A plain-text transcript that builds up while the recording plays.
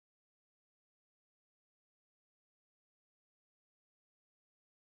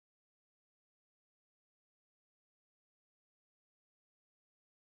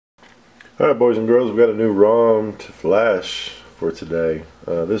Alright, boys and girls, we've got a new ROM to flash for today.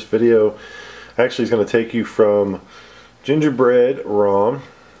 This video actually is going to take you from gingerbread ROM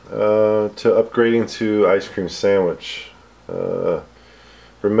to upgrading to ice cream sandwich.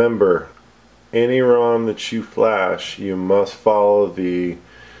 Remember, any ROM that you flash, you must follow the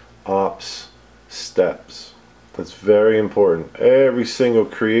ops steps. That's very important. Every single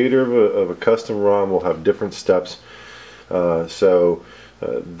creator of a custom ROM will have different steps.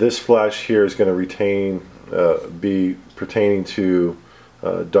 This flash here is going to be pertaining to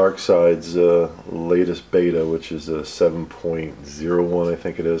DARKSIDE's latest beta, which is a 7.01, I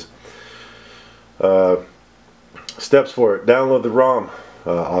think it is. Steps for it: download the ROM.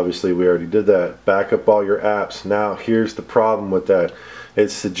 Obviously we already did that. Back up all your apps. Now here's the problem with that.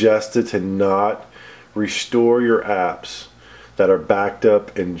 It's suggested to not restore your apps that are backed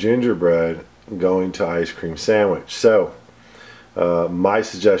up in gingerbread going to ice cream sandwich. So my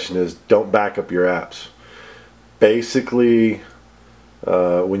suggestion is don't back up your apps. Basically,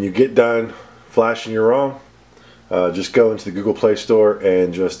 when you get done flashing your ROM, just go into the Google Play Store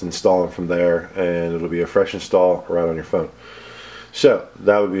and just install them from there, and it'll be a fresh install right on your phone. So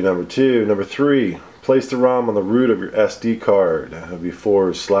that would be number two. Number three, place the ROM on the root of your SD card. That would be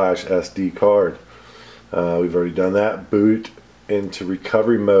 /SD card. We've already done that. Boot into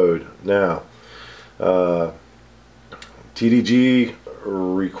recovery mode. Now, TDG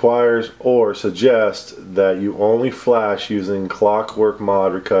requires or suggests that you only flash using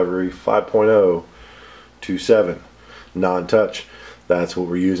ClockworkMod Recovery 5.0 to 7, non-touch. That's what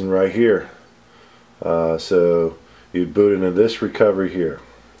we're using right here. So you boot into this recovery here.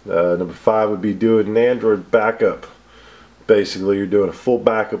 Number 5 would be doing an Android backup. Basically, you're doing a full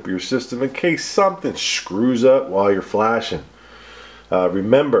backup of your system in case something screws up while you're flashing.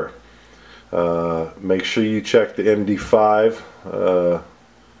 Remember, make sure you check the MD5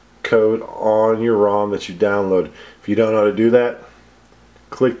 code on your ROM that you download. If you don't know how to do that,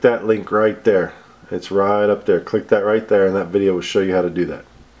 click that link right there. It's right up there. Click that right there, and that video will show you how to do that.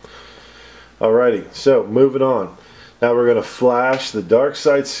 Alrighty, so moving on. Now we're going to flash the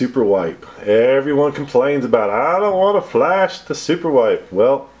DARKSIDE Super Wipe. Everyone complains about, I don't want to flash the Super Wipe.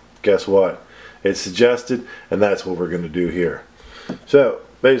 Well, guess what? It's suggested, and that's what we're going to do here. So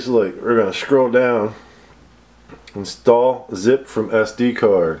basically, we're going to scroll down, install zip from SD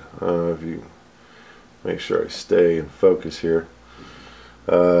card. If you make sure I stay in focus here.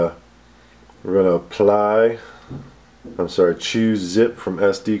 We're going to choose zip from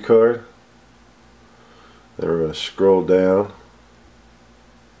SD card. Then we're going to scroll down,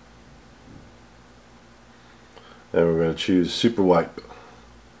 and we're going to choose Super Wipe,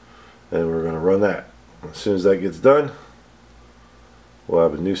 and we're going to run that. As soon as that gets done, we'll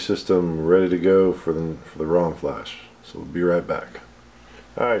have a new system ready to go for the ROM flash. So we'll be right back.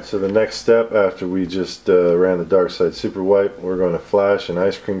 Alright, so the next step after we just ran the DARKSIDE Super Wipe, we're going to flash an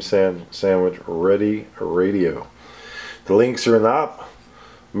ice cream sandwich ready radio. The links are in the op.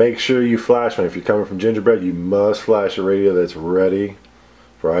 Make sure you flash one. If you're coming from gingerbread, you must flash a radio that's ready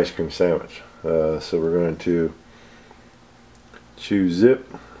for ice cream sandwich. So we're going to choose zip.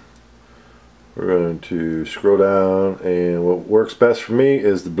 We're going to scroll down, and what works best for me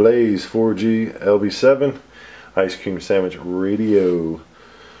is the Blaze 4G LB7 ice cream sandwich radio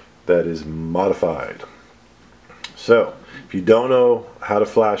that is modified. So if you don't know how to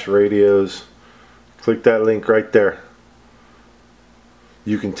flash radios, click that link right there.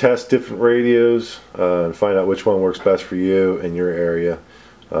 You can test different radios and find out which one works best for you in your area.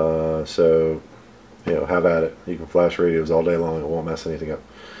 So, you know, have at it. You can flash radios all day long. It won't mess anything up.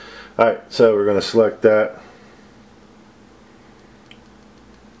 Alright, so we're going to select that.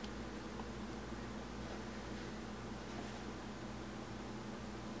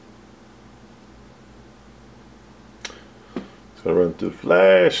 It's going to run through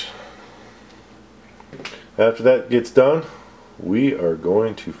flash. After that gets done, we are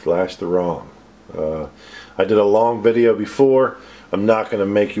going to flash the ROM. I did a long video before. I'm not going to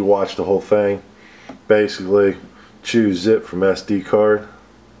make you watch the whole thing. Basically, choose zip from SD card.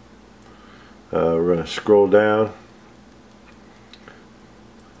 We're going to scroll down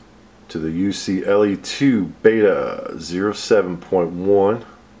to the UCLE2 Beta 07.1,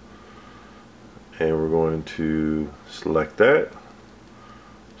 and we're going to select that.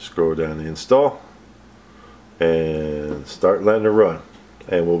 Scroll down to install and start letting it run,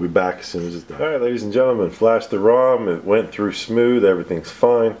 and we'll be back as soon as it's done. Alright, ladies and gentlemen, flash the ROM. It went through smooth. Everything's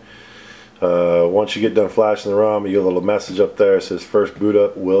fine. Once you get done flashing the ROM, you get a little message up there. It says first boot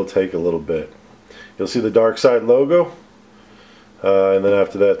up will take a little bit. You'll see the DARKSIDE logo, and then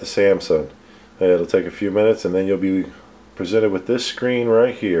after that the Samsung. It'll take a few minutes, and then you'll be presented with this screen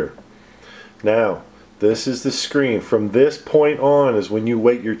right here. Now, this is the screen. From this point on is when you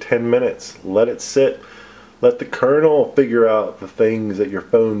wait your 10 minutes. Let it sit. Let the kernel figure out the things that your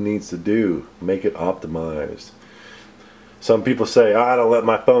phone needs to do. Make it optimized. Some people say, I don't let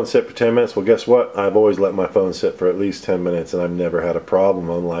my phone sit for 10 minutes. Well, guess what? I've always let my phone sit for at least 10 minutes, and I've never had a problem,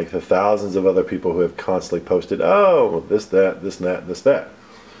 unlike the thousands of other people who have constantly posted, oh, this, that, this, that, this, that.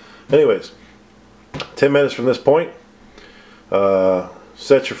 Anyways, 10 minutes from this point,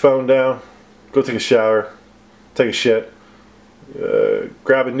 set your phone down, go take a shower, take a shit,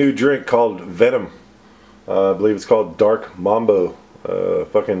 grab a new drink called Venom. I believe it's called Dark Mambo.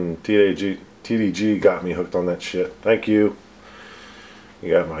 Fucking TDG got me hooked on that shit. Thank you. You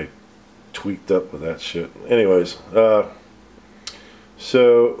got my tweaked up with that shit. Anyways,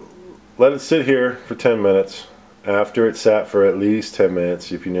 so let it sit here for 10 minutes. After it sat for at least 10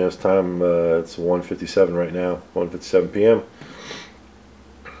 minutes, if you notice time, it's 1:57 right now, 1:57 p.m.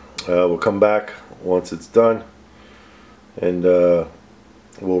 We'll come back once it's done, and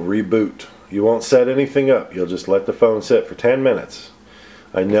we'll reboot. You won't set anything up. You'll just let the phone sit for 10 minutes.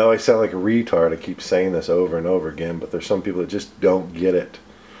 I know I sound like a retard. I keep saying this over and over again, but there's some people that just don't get it.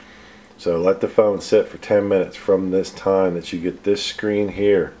 So let the phone sit for 10 minutes from this time that you get this screen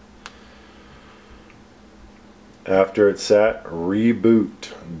here. After it's sat,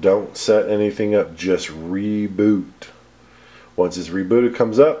 reboot. Don't set anything up, just reboot. Once it's rebooted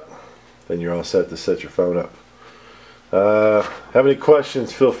comes up, then you're all set to set your phone up. Have any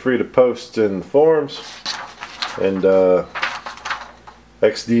questions, feel free to post in the forums. And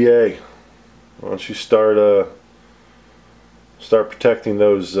XDA, why don't you start protecting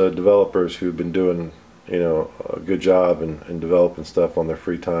those developers who've been doing, you know, a good job and developing stuff on their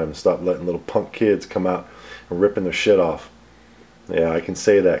free time, and stop letting little punk kids come out and ripping their shit off. Yeah, I can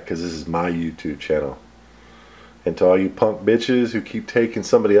say that because this is my YouTube channel. And to all you punk bitches who keep taking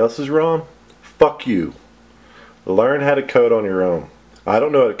somebody else's ROM, fuck you. Learn how to code on your own. I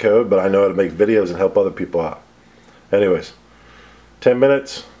don't know how to code, but I know how to make videos and help other people out. Anyways, 10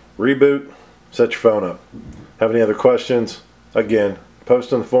 minutes, reboot, set your phone up. Have any other questions? Again,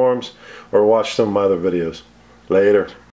 post in the forums or watch some of my other videos. Later.